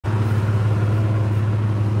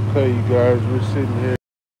Okay, you guys, we're sitting here.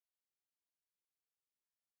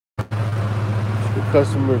 The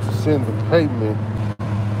customer to send the payment.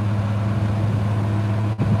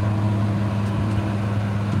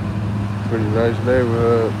 Pretty nice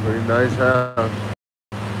neighborhood, pretty nice house.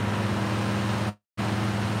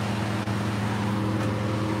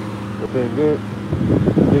 Everything good?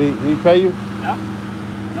 Did he pay you? Yeah?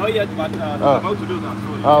 No yet, but he's about to do that. So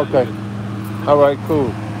oh, okay. All right,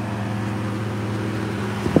 cool.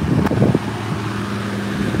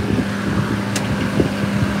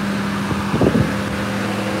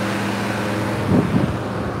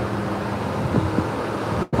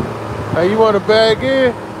 Hey, you want a bag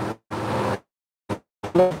in?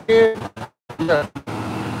 Yeah.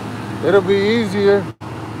 It'll be easier.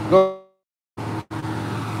 Go.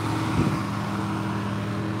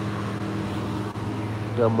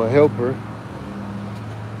 Got my helper.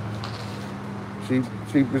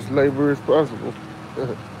 Cheapest labor as possible.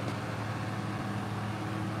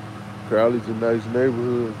 Crowley's a nice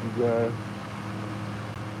neighborhood, you guys.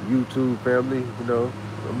 YouTube family, you know.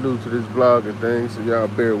 I'm new to this vlogging thing, so y'all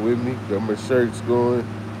bear with me. Got my shirts going.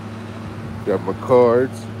 Got my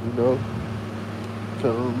cards, you know.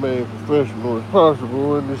 Trying to remain professional as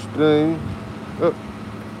possible in this thing. Oh,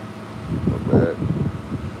 my bad.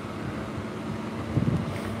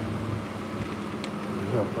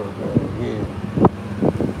 Jump her back in.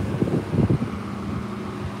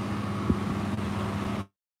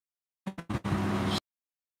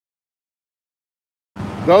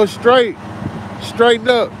 Go straight. Straighten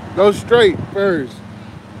up. Go straight first.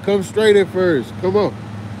 Come straight at first. Come on.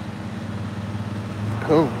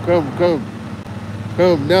 Come.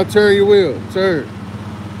 Come. Now turn your wheel. Turn.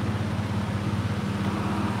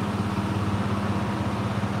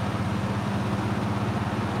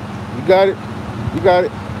 You got it. You got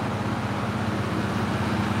it.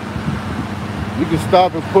 You can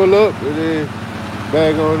stop and pull up and then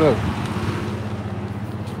bag on up.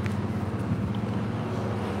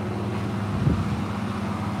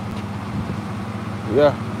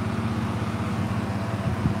 Yeah.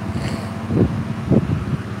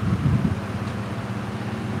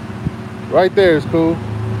 Right there is cool.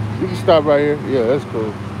 You can stop right here. Yeah, that's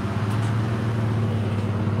cool.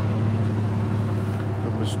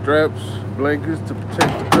 And the straps, blankets to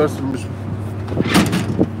protect the customer's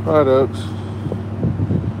products.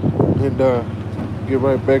 And get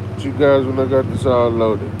right back with you guys when I got this all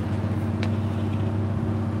loaded.